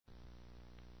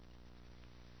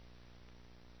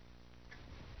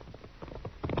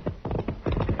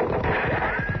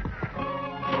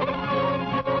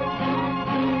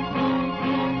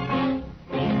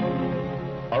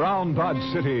Around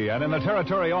Dodge City and in the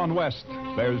territory on west,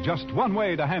 there's just one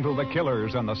way to handle the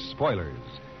killers and the spoilers.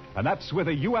 And that's with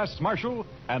a U.S. Marshal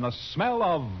and the smell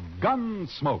of gun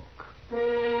smoke.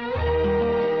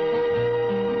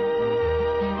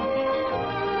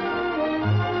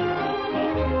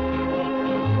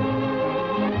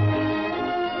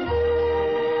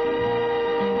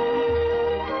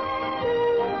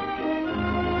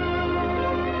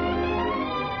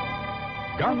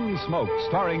 Gunsmoke,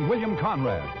 starring William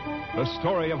Conrad. The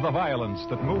story of the violence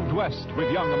that moved west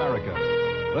with young America.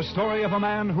 The story of a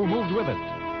man who moved with it.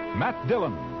 Matt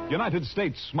Dillon, United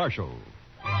States Marshal.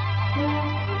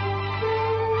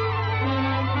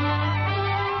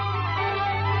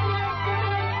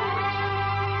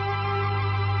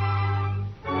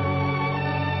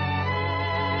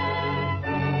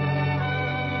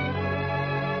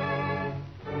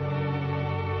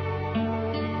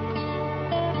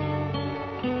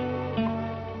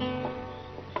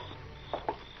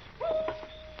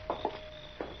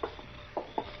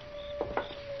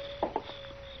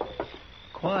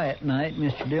 Quiet night,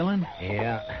 Mr. Dillon.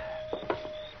 Yeah.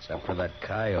 Except for that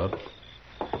coyote.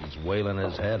 He's wailing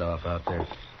his head off out there.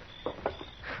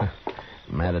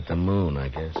 Mad at the moon, I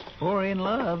guess. Or in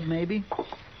love, maybe.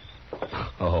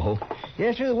 Oh?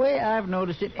 Yes, sir, the way I've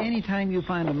noticed it, any time you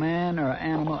find a man or an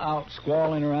animal out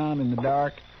squalling around in the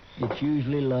dark, it's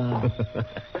usually love.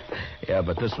 Yeah,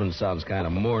 but this one sounds kind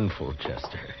of mournful,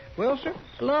 Chester. Well, sir,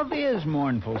 love is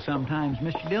mournful sometimes,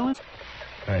 Mr. Dillon.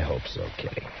 I hope so,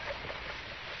 Kitty.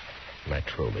 I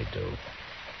truly do.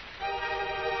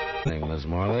 Thing, Miss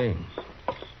Morley.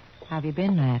 How have you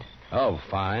been, Matt? Oh,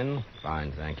 fine.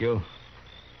 Fine, thank you.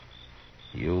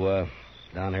 You,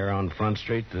 down here on Front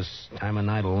Street this time of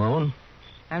night alone?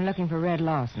 I'm looking for Red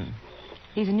Lawson.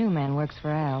 He's a new man, works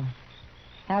for Al.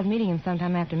 Al's meeting him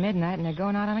sometime after midnight, and they're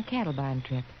going out on a cattle buying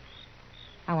trip.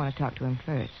 I want to talk to him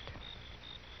first.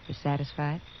 You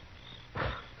satisfied?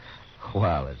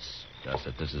 Well, it's just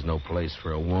that this is no place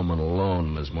for a woman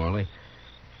alone, Miss Morley.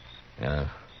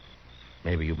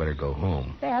 Maybe you better go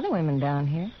home. There are other women down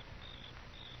here.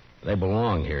 They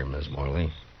belong here, Miss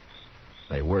Morley.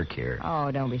 They work here.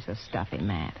 Oh, don't be so stuffy,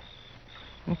 Matt.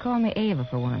 And call me Ava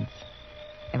for once.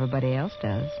 Everybody else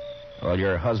does. Well,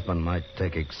 your husband might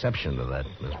take exception to that,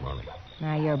 Miss Morley.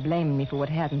 Now, you're blaming me for what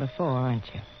happened before, aren't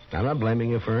you? I'm not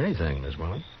blaming you for anything, Miss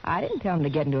Morley. I didn't tell him to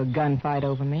get into a gunfight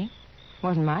over me. It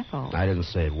wasn't my fault. I didn't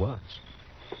say it was.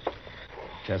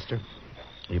 Chester,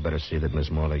 you better see that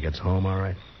Miss Morley gets home, all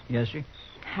right? Yes, sir.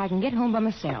 I can get home by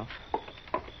myself.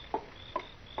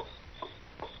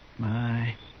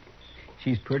 My,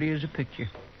 she's pretty as a picture.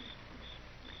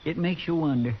 It makes you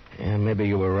wonder. Yeah, maybe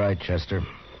you were right, Chester.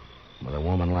 With a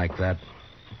woman like that,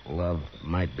 love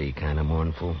might be kind of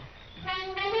mournful.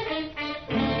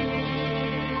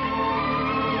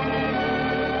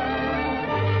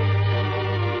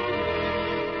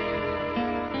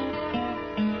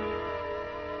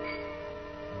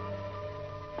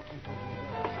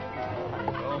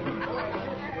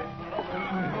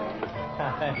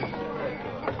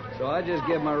 So I just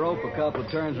give my rope a couple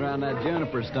of turns around that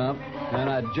juniper stump, and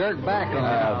I jerk back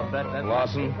on it.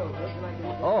 Lawson?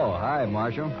 Oh, hi,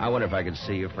 Marshal. I wonder if I could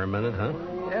see you for a minute, huh?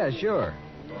 Yeah, sure.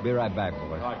 Be right back,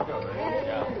 boys.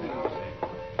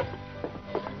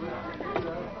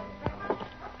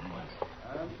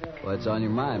 What's on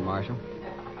your mind, Marshal?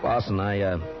 Lawson,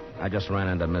 I just ran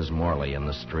into Miss Morley in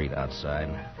the street outside.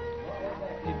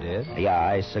 You did? Yeah,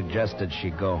 I suggested she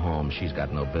go home. She's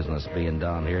got no business being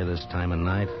down here this time of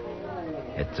night.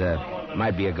 It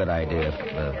might be a good idea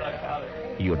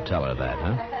if you'd tell her that,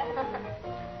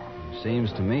 huh?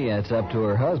 Seems to me that's up to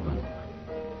her husband.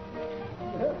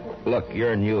 Look,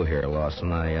 you're new here,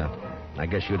 Lawson. I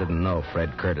guess you didn't know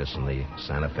Fred Curtis and the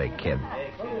Santa Fe Kid.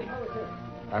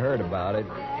 I heard about it.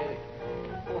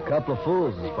 A couple of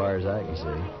fools, as far as I can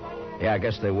see. Yeah, I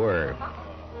guess they were.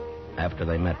 After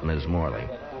they met Miss Morley.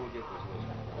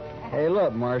 Hey,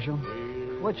 look, Marshal.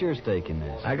 What's your stake in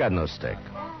this? I got no stake.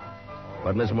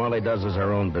 What Miss Morley does is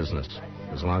her own business,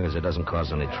 as long as it doesn't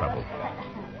cause any trouble.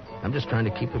 I'm just trying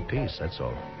to keep her peace, that's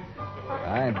all.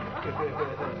 I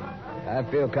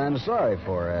feel kind of sorry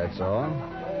for her, that's all.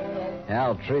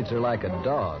 Al treats her like a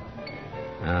dog.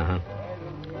 Uh-huh.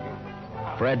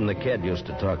 Fred and the kid used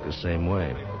to talk the same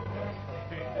way.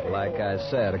 Like I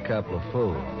said, a couple of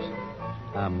fools.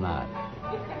 I'm not.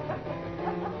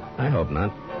 I hope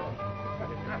not.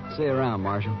 See you around,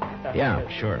 Marshal. Yeah,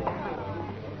 sure.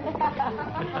 Oh,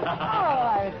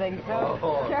 I would think so.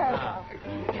 Sure.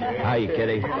 Hiya,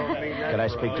 Kitty. Could I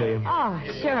speak to you? Oh,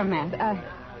 sure, Matt.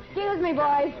 Excuse me,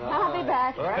 boys. I'll be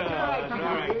back. All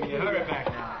right. You hurry back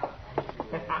now.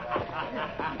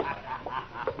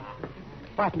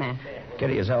 What, man?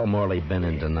 Kitty, has Al Morley been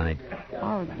in tonight?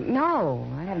 Oh, no.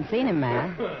 I haven't seen him,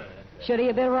 man. Should he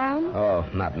have been around? Oh,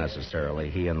 not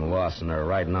necessarily. He and Lawson are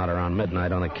riding out around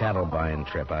midnight on a cattle buying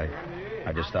trip. I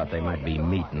just thought they might be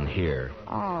meeting here.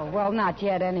 Oh, well, not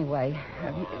yet anyway.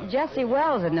 Jesse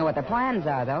Wells would know what their plans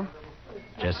are, though.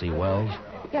 Jesse Wells?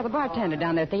 Yeah, the bartender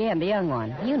down there at the end, the young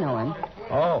one. You know him.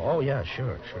 Oh, yeah,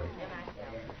 sure.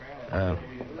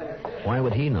 Why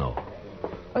would he know?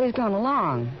 Well, he's going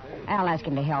along. Al asked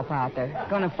him to help out. They're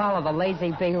going to follow the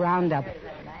Lazy Bee roundup.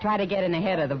 Try to get in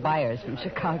ahead of the buyers from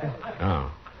Chicago.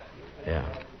 Oh, yeah.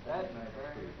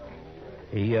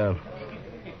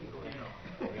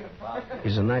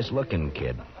 He's a nice-looking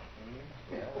kid.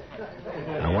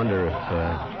 I wonder if,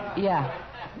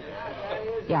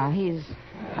 Yeah, he's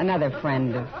another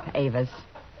friend of Ava's.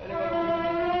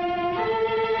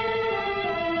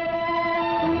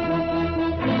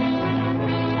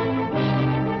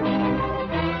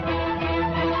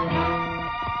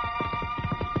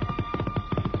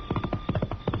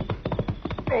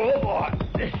 Oh, boy.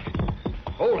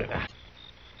 Hold it.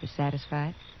 You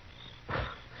satisfied?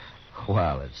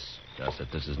 Well, it's just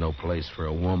that this is no place for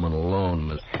a woman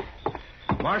alone.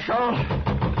 Marshal!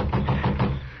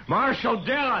 Marshal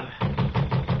Dillon!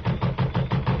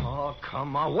 Oh,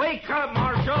 come on. Wake up,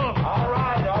 Marshal! All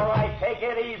right. Take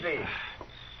it easy.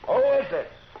 Who is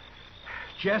it?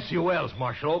 Jesse Wells,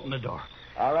 Marshal. Open the door.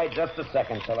 All right, just a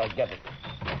second till I get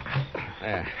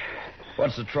it.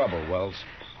 What's the trouble, Wells?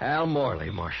 Al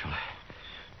Morley, Marshal.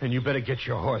 And you better get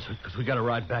your horse, because we got to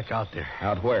ride back out there.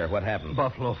 Out where? What happened?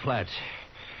 Buffalo Flats.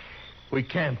 We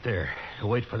camped there to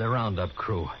wait for the roundup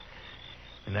crew.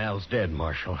 And Al's dead,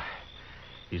 Marshal.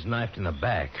 He's knifed in the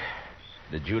back.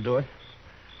 Did you do it?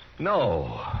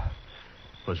 No.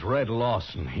 It was Red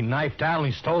Lawson. He knifed Al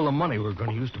and he stole the money we were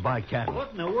going to use to buy cattle. What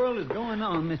in the world is going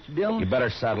on, Mr. Dillon? You better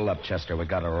saddle up, Chester. We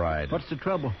got a ride. What's the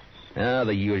trouble?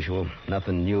 The usual.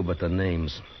 Nothing new but the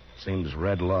names. Seems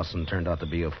Red Lawson turned out to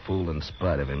be a fool in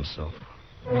spite of himself.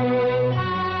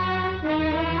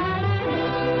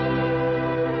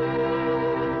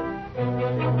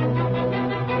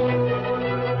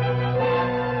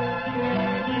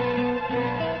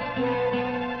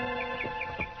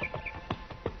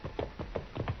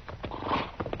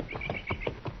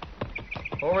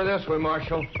 Over this way,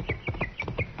 Marshal.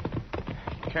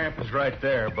 Camp is right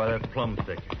there by that plum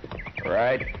thicket.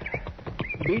 Right.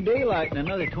 Be daylight in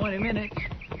another 20 minutes.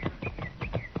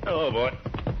 Hello, boy.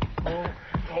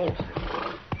 Oh.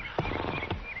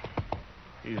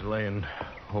 He's laying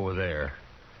over there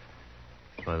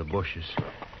by the bushes.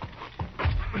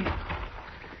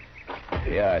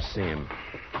 Yeah, I see him.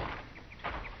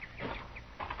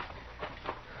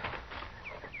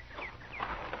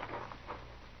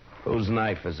 Whose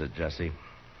knife is it, Jesse?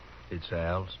 It's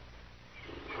Al's.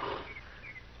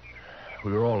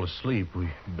 We were all asleep.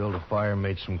 We built a fire,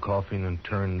 made some coffee, and then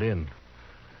turned in.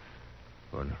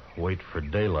 But wait for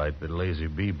daylight, the Lazy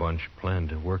Bee bunch planned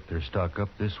to work their stock up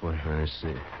this way. I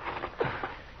see.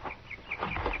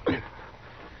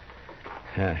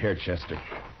 Here, Chester.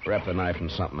 Wrap the knife in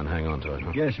something and hang on to it.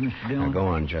 Huh? Yes, Mr. Dillon. Now, go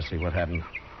on, Jesse. What happened?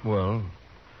 Well,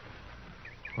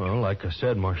 like I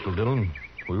said, Marshal Dillon,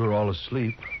 we were all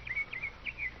asleep.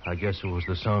 I guess it was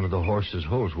the sound of the horse's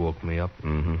hooves woke me up.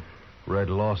 Mm-hmm.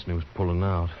 Red Lawson, he was pulling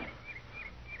out.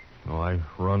 I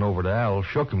run over to Al,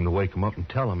 shook him to wake him up and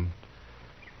tell him.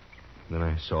 Then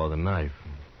I saw the knife.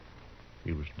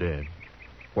 He was dead.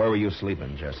 Where were you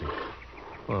sleeping, Jesse?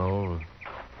 Well,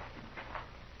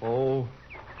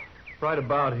 right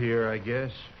about here, I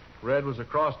guess. Red was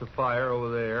across the fire over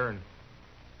there, and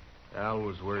Al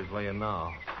was where he's laying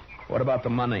now. What about the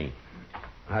money?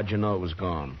 How'd you know it was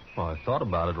gone? Well, I thought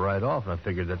about it right off, and I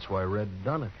figured that's why Red had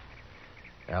done it.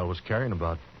 Al was carrying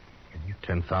about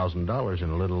 $10,000 in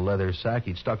a little leather sack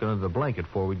he'd stuck under the blanket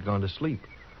before we'd gone to sleep.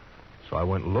 So I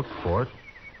went and looked for it.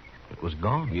 It was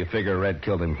gone. You figure Red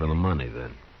killed him for the money,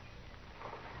 then?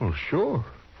 Well, sure. Of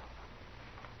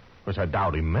course, I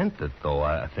doubt he meant it, though.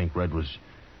 I think Red was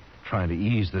trying to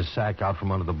ease the sack out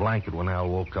from under the blanket when Al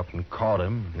woke up and caught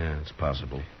him. Yeah, it's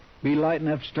possible. Be light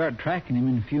enough to start tracking him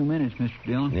in a few minutes, Mr.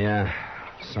 Dillon. Yeah,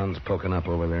 sun's poking up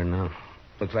over there now.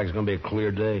 Looks like it's going to be a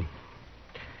clear day.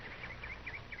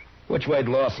 Which way'd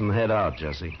Lawson head out,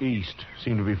 Jesse? East.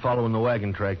 Seemed to be following the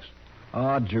wagon tracks.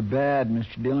 Odds are bad,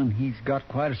 Mr. Dillon. He's got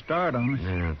quite a start on us.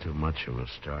 Yeah, too much of a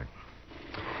start.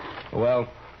 Well,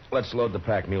 let's load the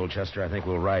pack mule, Chester. I think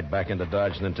we'll ride back into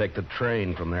Dodge and then take the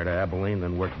train from there to Abilene,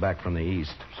 then work back from the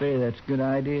east. Say, that's a good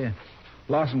idea.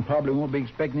 Lawson probably won't be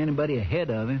expecting anybody ahead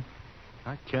of him.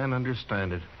 I can't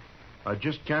understand it. I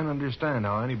just can't understand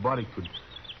how anybody could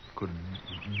could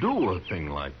do a thing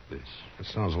like this. It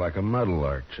sounds like a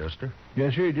meadowlark, Chester.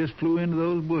 Yes, sir. It just flew into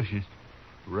those bushes.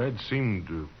 Red seemed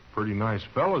a pretty nice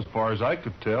fellow as far as I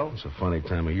could tell. It's a funny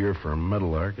time of year for a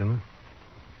meadowlark, isn't it?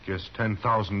 Guess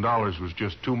 $10,000 was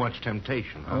just too much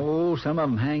temptation, huh? Oh, some of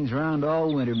them hangs around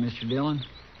all winter, Mr. Dillon.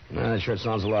 That sure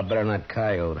sounds a lot better than that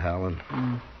coyote howling.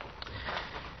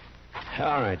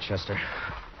 All right, Chester.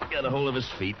 Get a hold of his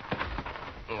feet.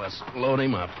 Let's load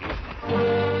him up.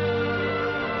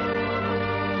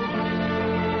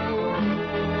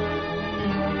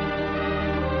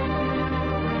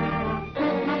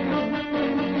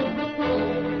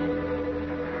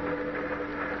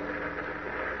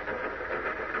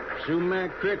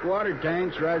 Sumac Creek water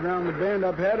tank's right around the bend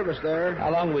up ahead of us there.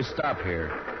 How long we stop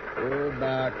here? Oh,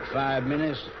 about 5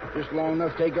 minutes. Just long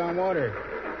enough to take on water.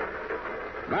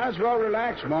 Might as well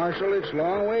relax, Marshal. It's a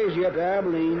long ways yet to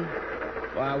Abilene.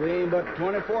 Why, we ain't but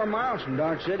 24 miles from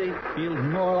Dodge City. Feels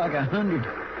more like 100.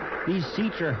 These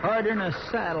seats are harder than a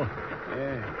saddle.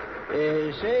 Yeah.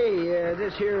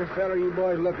 This here fella you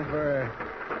boys looking for,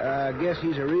 I guess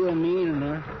he's a real mean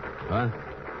enough. What?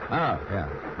 Oh, yeah.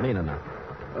 Mean enough.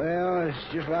 Well, it's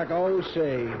just like I always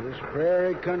say. This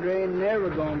prairie country ain't never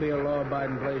going to be a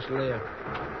law-abiding place to live.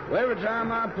 Well, every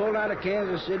time I pulled out of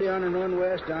Kansas City on and run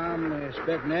west, I'm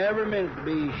expecting every minute to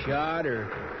be shot or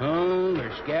hung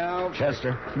or scalped.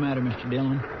 Chester. What's the matter, Mr.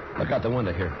 Dillon? Look out the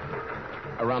window here.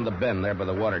 Around the bend there by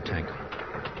the water tank.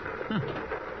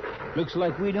 Looks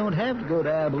like we don't have to go to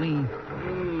Abilene.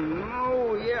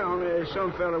 Oh, yeah. Only there's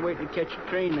some fella waiting to catch a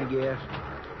train, I guess.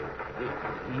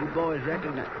 You boys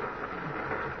reckon that...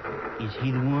 Is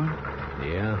he the one?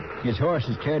 Yeah. His horse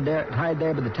is tied there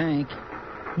by the tank.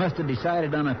 Must have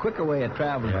decided on a quicker way of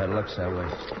traveling. Yeah, it looks that way.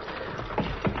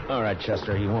 All right,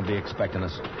 Chester, he won't be expecting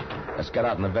us. Let's get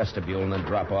out in the vestibule and then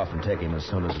drop off and take him as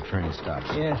soon as the train stops.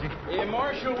 Yes, sir. Hey,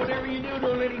 Marshal, whatever you do,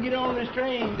 don't let him get on this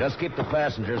train. Just keep the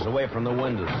passengers away from the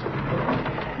windows.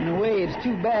 In a way, it's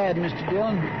too bad, Mr.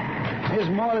 Dillon. Miss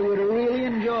Morley would have really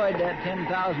enjoyed that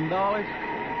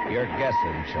 $10,000. You're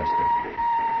guessing, Chester.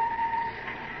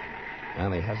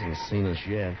 Well, he hasn't seen us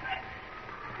yet.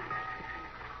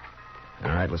 All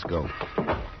right, let's go.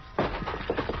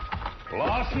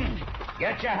 Lawson,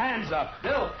 get your hands up.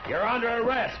 No. You're under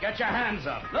arrest. Get your hands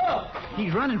up. No.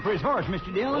 He's running for his horse,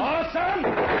 Mr. Dillon. Lawson!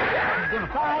 He's going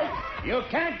to fight. You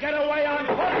can't get away on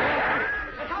foot.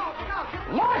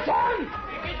 Lawson!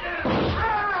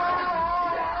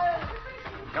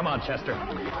 Come on, Chester.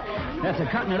 That's a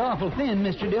cutting it awful thin,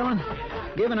 Mr. Dillon.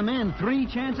 Giving a man 3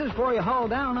 chances before you haul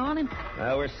down on him.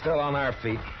 Well, we're still on our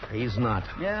feet. He's not.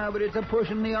 Yeah, but it's a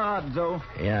pushing the odds, though.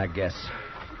 Yeah, I guess.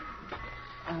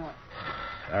 All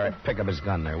right, pick up his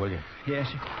gun there, will you?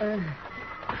 Yes, sir.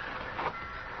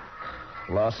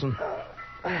 Lawson?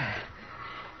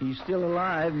 He's still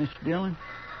alive, Mr. Dillon.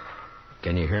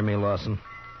 Can you hear me, Lawson?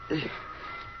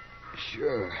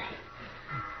 Sure,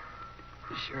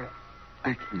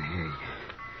 I can hear you.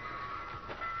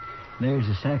 There's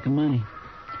a sack of money.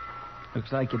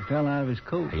 Looks like it fell out of his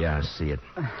coat. Yeah, I see it.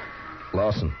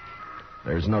 Lawson,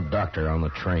 there's no doctor on the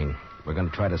train. We're going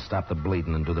to try to stop the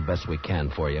bleeding and do the best we can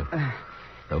for you.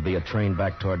 There'll be a train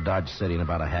back toward Dodge City in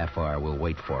about a half hour. We'll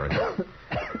wait for it.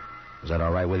 Is that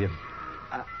all right with you?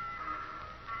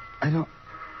 I don't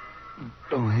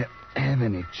have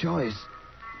any choice,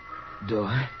 do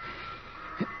I?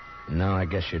 No, I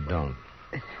guess you don't.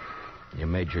 You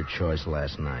made your choice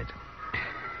last night.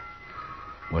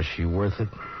 Was she worth it?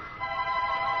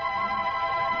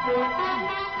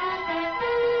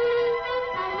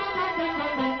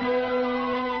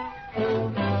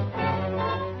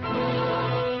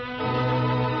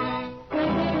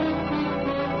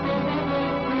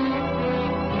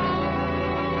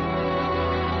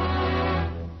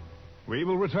 We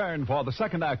will return for the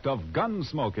second act of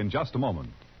Gunsmoke in just a moment.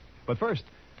 But first,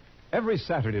 every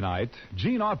Saturday night,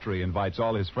 Gene Autry invites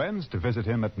all his friends to visit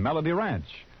him at Melody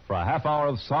Ranch for a half hour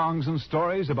of songs and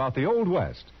stories about the Old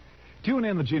West. Tune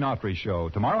in the Gene Autry Show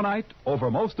tomorrow night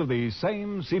over most of these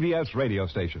same CBS radio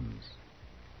stations.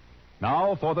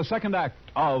 Now for the second act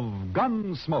of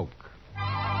Gunsmoke.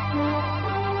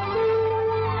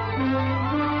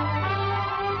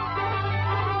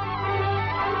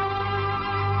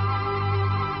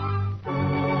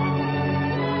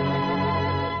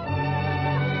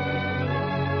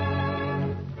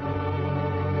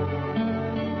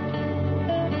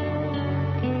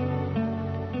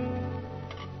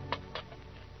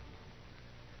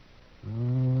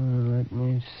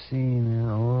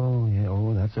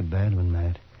 That's a bad one,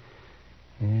 Matt.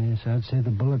 Yes, I'd say the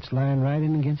bullet's lying right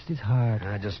in against his heart.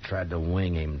 I just tried to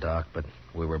wing him, Doc, but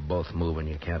we were both moving.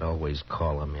 You can't always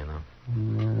call him, you know.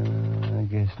 No, I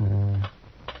guess not.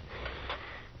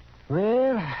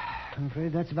 Well, I'm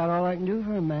afraid that's about all I can do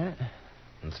for him, Matt.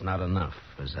 It's not enough,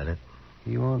 is that it?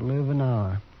 He won't live an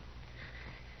hour.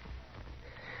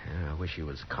 Yeah, I wish he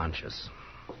was conscious.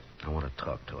 I want to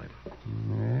talk to him.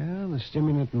 Well, the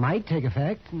stimulant might take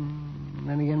effect, and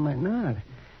then again might not.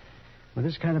 With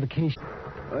this kind of a case...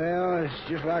 Well, it's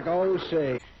just like I always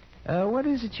say. What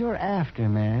is it you're after,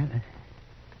 Matt?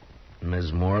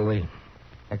 Ms. Morley?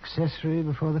 Accessory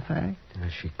before the fact?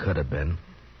 She could have been.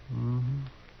 Mm-hmm.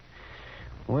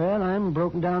 Well, I'm a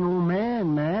broken down old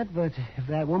man, Matt, but if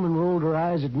that woman rolled her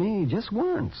eyes at me just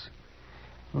once...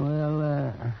 Well,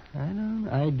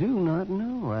 I do not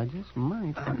know. I just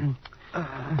might.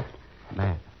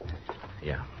 Matt.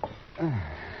 Yeah.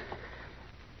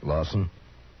 Lawson?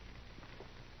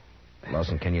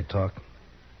 Lawson, can you talk?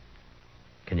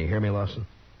 Can you hear me, Lawson?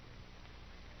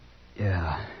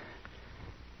 Yeah.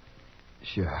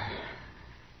 Sure.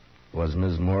 Was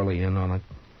Ms. Morley in on it?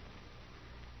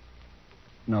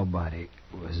 Nobody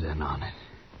was in on it.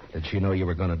 Did she know you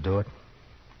were going to do it?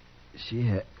 She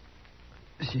had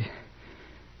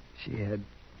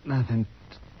nothing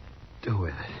to do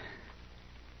with it.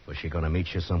 Was she going to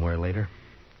meet you somewhere later?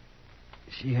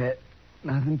 She had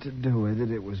nothing to do with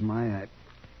it. It was my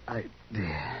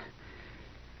idea.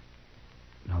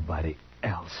 Nobody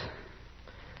else.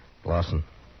 Lawson,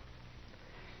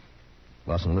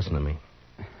 listen to me.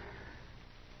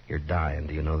 You're dying.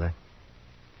 Do you know that?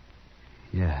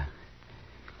 Yeah.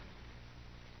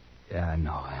 Yeah, I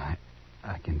know. I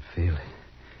can feel it.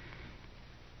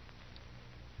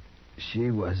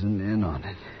 She wasn't in on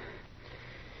it.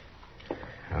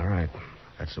 All right.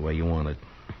 That's the way you want it.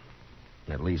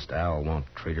 At least Al won't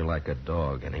treat her like a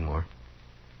dog anymore.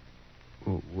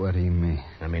 What do you mean?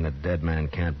 I mean, a dead man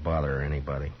can't bother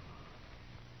anybody.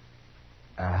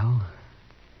 Al?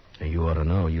 You ought to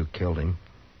know. You killed him.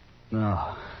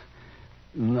 No.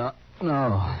 What?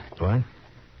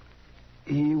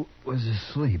 He was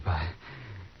asleep.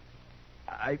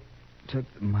 I took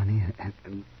the money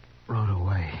and rode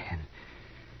away, and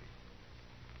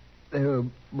they were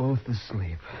both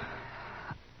asleep.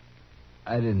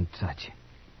 I didn't touch him.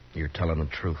 You're telling the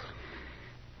truth.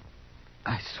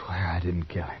 I swear I didn't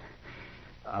kill him.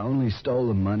 I only stole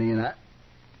the money, and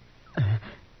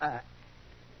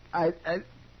I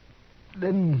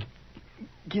didn't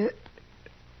get...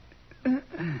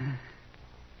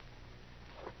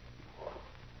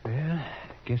 Well,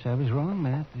 guess I was wrong,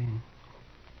 Matt. The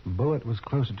bullet was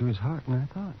closer to his heart than I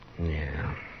thought.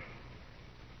 Yeah.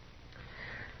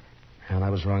 And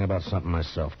I was wrong about something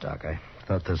myself, Doc. I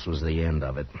thought this was the end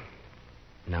of it.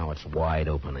 Now it's wide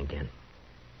open again.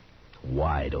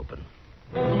 Wide open.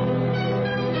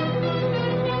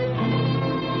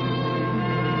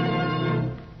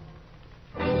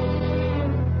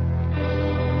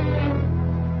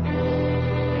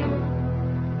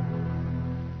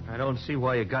 I don't see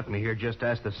why you got me here just to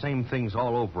ask the same things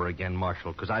all over again,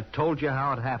 Marshal, because I told you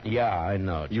how it happened. Yeah, I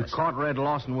know, Jesse. You caught Red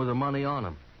Lawson with the money on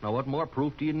him. Now, what more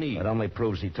proof do you need? It only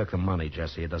proves he took the money,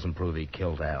 Jesse. It doesn't prove he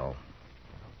killed Al.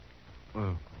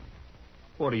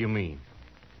 What do you mean?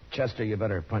 Chester, you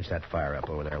better punch that fire up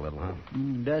over there a little, huh?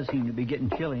 It does seem to be getting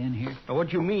chilly in here. Now, what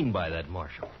do you mean by that,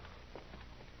 Marshal?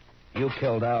 You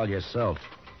killed Al yourself.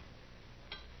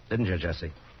 Didn't you,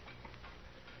 Jesse?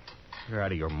 You're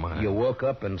out of your mind. You woke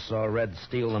up and saw Red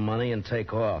steal the money and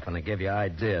take off, and it gave you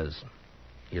ideas.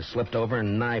 You slipped over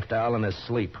and knifed Al in his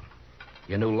sleep.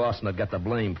 You knew Lawson had got the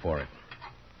blame for it.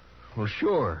 Well,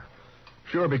 sure.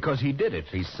 Sure, because he did it.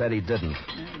 He said he didn't.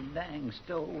 Dang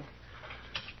stove.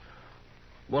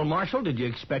 Well, Marshal, did you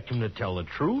expect him to tell the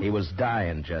truth? He was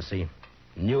dying, Jesse.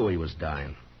 Knew he was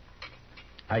dying.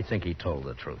 I think he told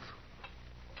the truth.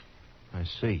 I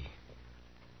see.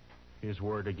 His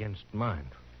word against mine.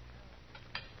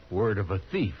 Word of a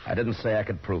thief. I didn't say I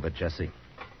could prove it, Jesse.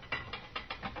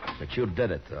 But you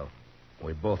did it, though.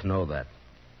 We both know that.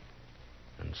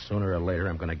 And sooner or later,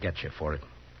 I'm going to get you for it.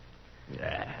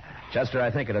 Yeah. Chester,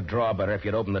 I think it'd draw better if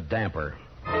you'd open the damper.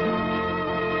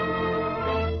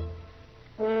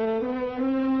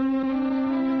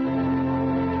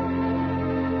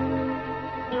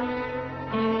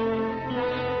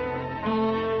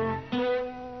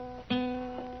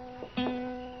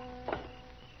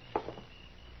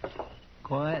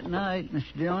 Quiet night,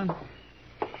 Mr. Dillon.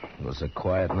 It was a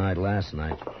quiet night last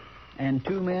night. And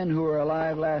 2 men who were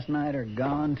alive last night are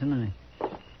gone tonight.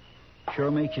 Sure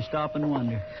makes you stop and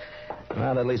wonder.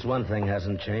 Well, at least one thing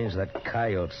hasn't changed. That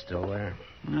coyote's still there.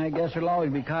 I guess there'll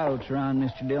always be coyotes around,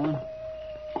 Mr. Dillon.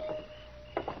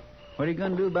 What are you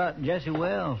going to do about Jesse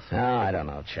Wells? Oh, I don't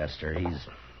know, Chester.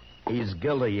 He's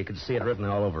guilty. You can see it written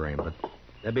all over him. But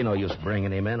there'd be no use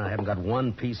bringing him in. I haven't got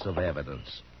one piece of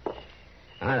evidence.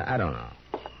 I don't know.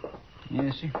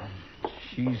 Yes, sir.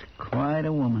 She's quite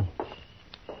a woman.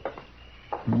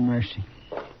 Mercy.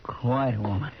 Quite a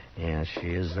woman. Yeah, she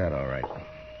is that, all right.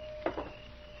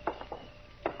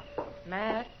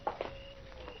 Matt?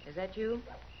 Is that you?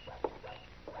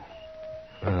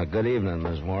 Good evening,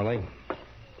 Miss Morley.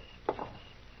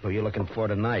 Who are you looking for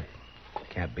tonight?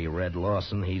 Can't be Red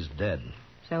Lawson. He's dead.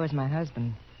 So is my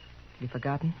husband. You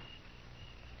forgotten?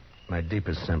 My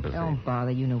deepest sympathy. Don't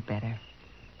bother. You know better.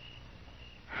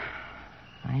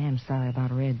 I am sorry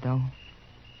about Red, though.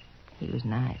 He was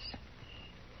nice.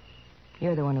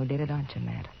 You're the one who did it, aren't you,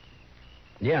 Matt?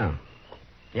 Yeah.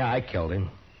 Yeah, I killed him.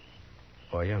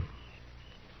 For you.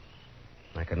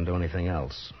 I couldn't do anything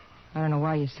else. I don't know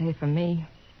why you say it for me.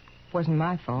 It wasn't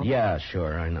my fault. Yeah,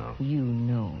 sure, I know. You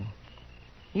know.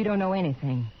 You don't know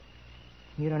anything.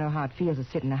 You don't know how it feels to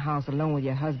sit in a house alone with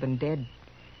your husband dead.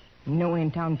 No one in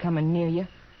town coming near you.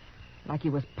 Like he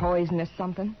was poisoned or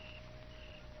something.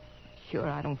 Sure,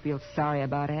 I don't feel sorry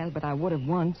about Al, but I would have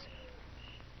once.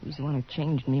 He's the one who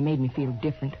changed me, made me feel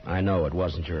different. I know it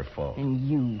wasn't your fault. And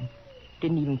you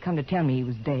didn't even come to tell me he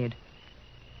was dead.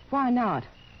 Why not?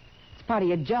 It's part of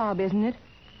your job, isn't it?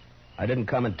 I didn't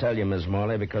come and tell you, Miss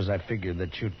Morley, because I figured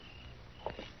that you'd...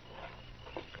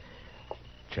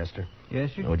 Chester?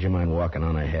 Yes, sir? Would you mind walking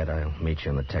on ahead? I'll meet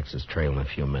you on the Texas Trail in a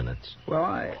few minutes. Well,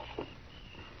 All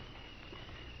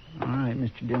right,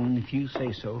 Mr. Dillon, if you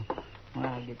say so. Well,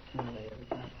 I'll get some later.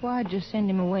 Why'd you send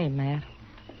him away, Matt?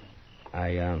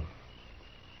 I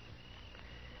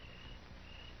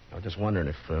was just wondering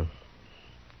if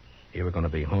you were going to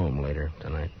be home later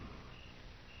tonight.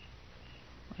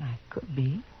 Well, I could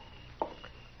be.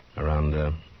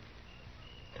 Around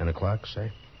 10 o'clock,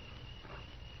 say?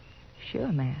 Sure,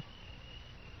 Matt.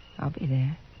 I'll be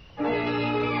there.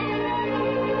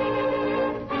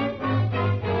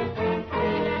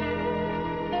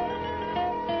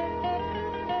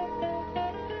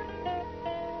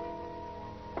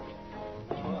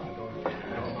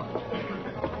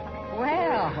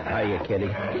 Hiya, Kitty.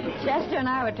 Chester and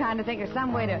I were trying to think of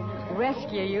some way to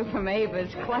rescue you from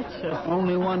Ava's clutches.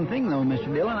 Only one thing, though,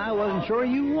 Mr. Dillon. I wasn't sure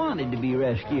you wanted to be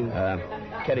rescued.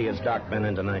 Kitty, has Doc been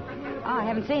in tonight? Oh, I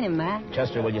haven't seen him, Matt.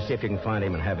 Chester, will you see if you can find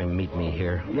him and have him meet me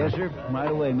here? Yes, sir.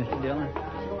 Right away, Mr. Dillon.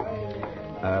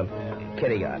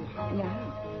 Kitty, Yeah.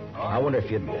 I wonder if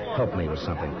you'd help me with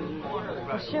something.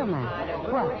 Sure,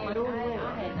 Matt. What?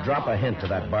 Drop a hint to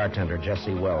that bartender,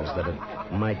 Jesse Wells, that it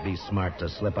might be smart to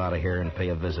slip out of here and pay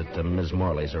a visit to Ms.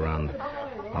 Morley's around,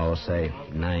 say,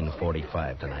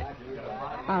 9:45 tonight.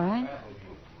 All right.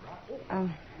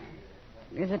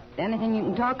 Is it anything you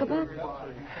can talk about?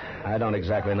 I don't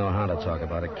exactly know how to talk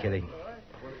about it, Kitty.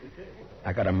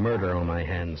 I got a murder on my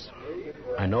hands.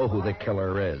 I know who the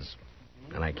killer is,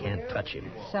 and I can't touch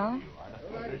him. So?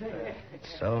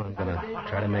 So I'm going to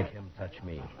try to make him touch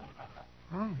me.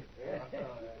 Oh.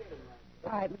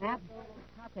 All right, Matt.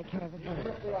 I'll take care of it.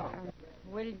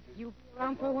 Will you be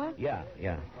around for a while? Yeah.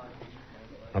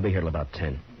 I'll be here till about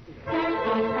 10.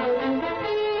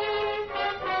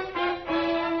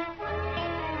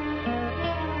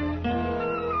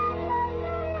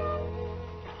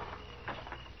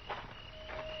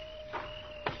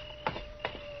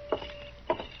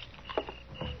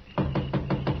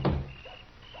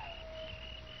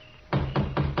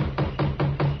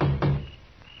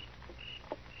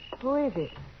 Who is it?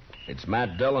 It's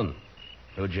Matt Dillon.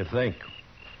 Who'd you think?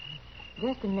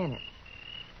 Just a minute.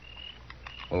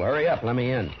 Well, hurry up. Let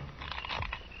me in.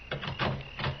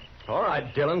 All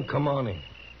right, Dillon, come on in.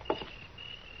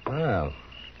 Well,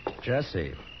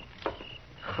 Jesse,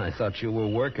 I thought you were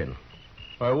working.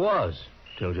 I was,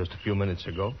 till just a few minutes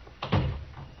ago.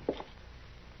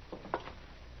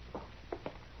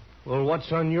 Well,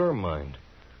 what's on your mind?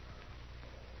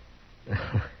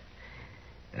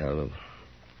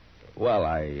 Well,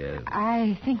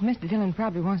 I think Mr. Dillon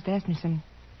probably wants to ask me some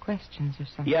questions or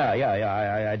something. Yeah,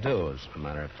 I do, as a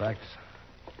matter of fact.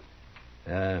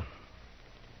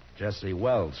 Jesse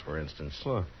Wells, for instance.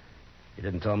 What? You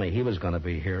didn't tell me he was going to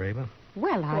be here, Ava?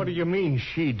 Well, What do you mean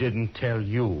she didn't tell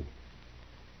you?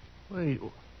 Wait,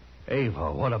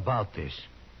 Ava, what about this?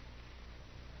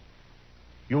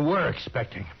 You were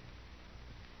expecting him.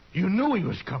 You knew he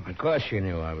was coming. Of course you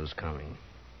knew I was coming.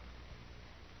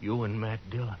 You and Matt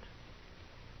Dillon.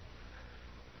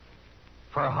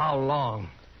 For how long?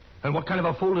 And what kind of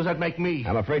a fool does that make me?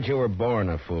 I'm afraid you were born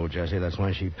a fool, Jesse. That's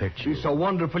why she picked you. She's so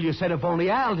wonderful you said if only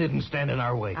Al didn't stand in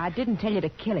our way. I didn't tell you to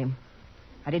kill him.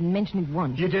 I didn't mention it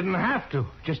once. You didn't have to.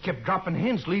 Just kept dropping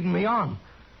hints, leading me on.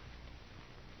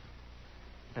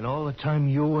 And all the time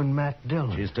you and Matt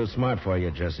Dillon. She's too smart for you,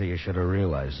 Jesse. You should have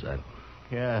realized that.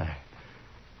 Yeah.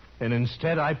 And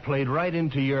instead, I played right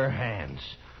into your hands.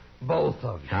 Both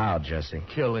of you. How, Jesse?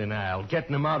 Killing Al,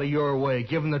 getting him out of your way,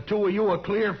 giving the two of you a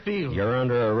clear field. You're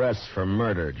under arrest for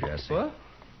murder, Jesse. What?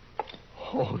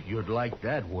 Oh, you'd like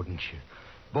that, wouldn't you?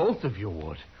 Both of you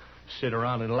would. Sit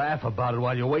around and laugh about it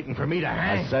while you're waiting for me to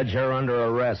hang. I said you're under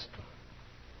arrest.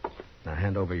 Now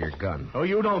hand over your gun. Oh,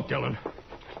 you don't, Dillon.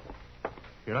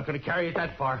 You're not going to carry it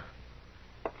that far.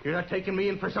 You're not taking me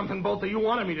in for something both of you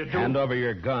wanted me to do. Hand over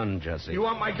your gun, Jesse. You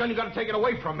want my gun, you got to take it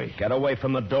away from me. Get away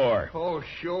from the door. Oh,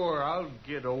 sure, I'll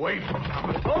get away from you.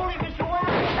 Hold it, Mr. Ware.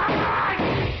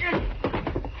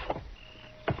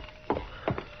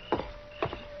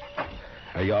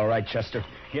 Are you all right, Chester?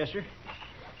 Yes, sir.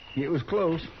 It was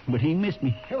close, but he missed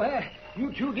me. Well,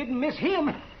 you two didn't miss him.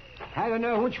 I don't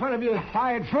know which one of you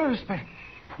fired first, but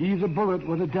either bullet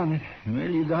would have done it. Well,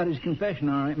 you got his confession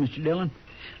all right, Mr. Dillon.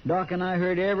 Doc and I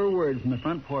heard every word from the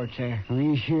front porch there.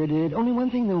 We sure did. Only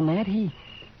one thing, though, Matt. He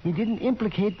didn't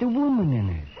implicate the woman in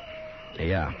it.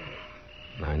 Yeah,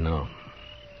 I know.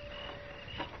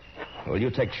 Will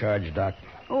you take charge, Doc?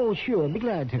 Oh, sure. Be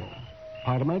glad to.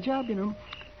 Part of my job, you know.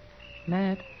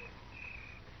 Matt.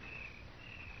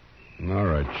 All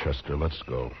right, Chester, let's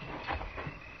go.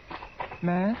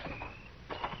 Matt?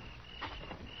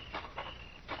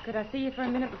 Could I see you for a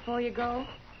minute before you go?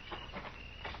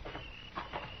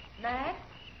 Matt?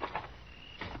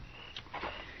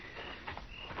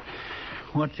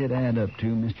 What's it add up to,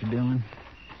 Mr. Dillon?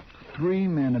 3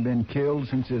 men have been killed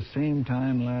since the same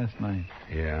time last night.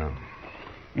 Yeah.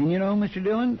 And you know, Mr.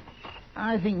 Dillon,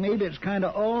 I think maybe it's kind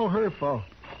of all her fault.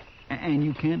 And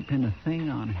you can't pin a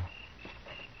thing on her.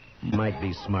 Might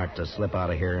be smart to slip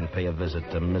out of here and pay a visit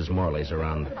to Ms. Morley's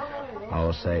around,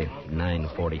 say,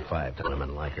 9:45 to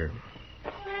women like her.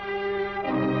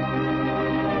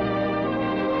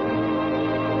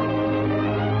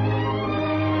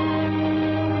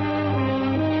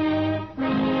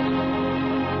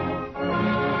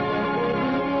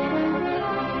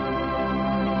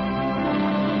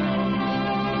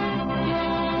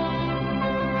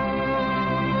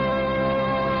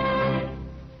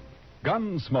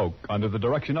 Gunsmoke, under the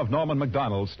direction of Norman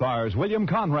MacDonald, stars William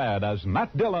Conrad as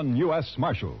Matt Dillon, U.S.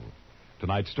 Marshal.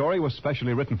 Tonight's story was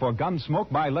specially written for Gunsmoke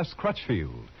by Les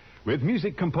Crutchfield, with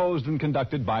music composed and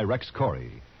conducted by Rex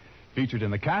Corey. Featured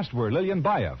in the cast were Lillian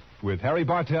Bayef, with Harry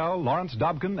Bartell, Lawrence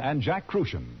Dobkin, and Jack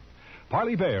Crucian.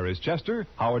 Parley Bear is Chester,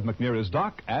 Howard McNear is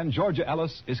Doc, and Georgia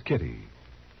Ellis is Kitty.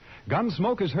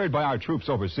 Gunsmoke is heard by our troops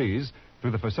overseas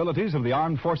through the facilities of the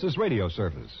Armed Forces Radio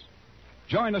Service.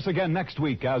 Join us again next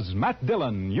week as Matt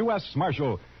Dillon, U.S.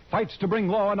 Marshal, fights to bring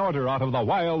law and order out of the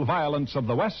wild violence of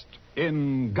the West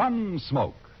in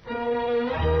Gunsmoke.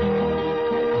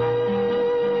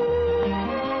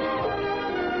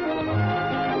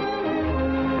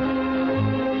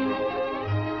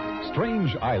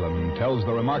 Strange Island tells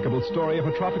the remarkable story of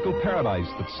a tropical paradise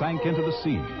that sank into the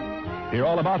sea. Hear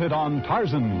all about it on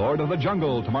Tarzan, Lord of the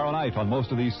Jungle, tomorrow night on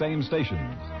most of these same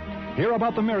stations. Hear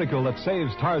about the miracle that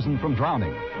saves Tarzan from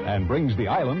drowning and brings the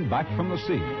island back from the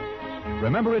sea.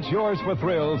 Remember, it's yours for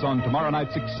thrills on tomorrow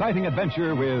night's exciting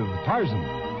adventure with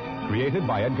Tarzan, created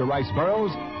by Edgar Rice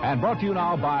Burroughs and brought to you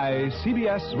now by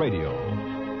CBS Radio.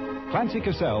 Clancy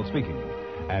Cassell speaking.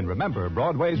 And remember,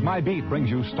 Broadway's My Beat brings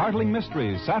you startling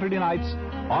mysteries Saturday nights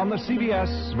on the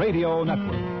CBS Radio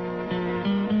Network.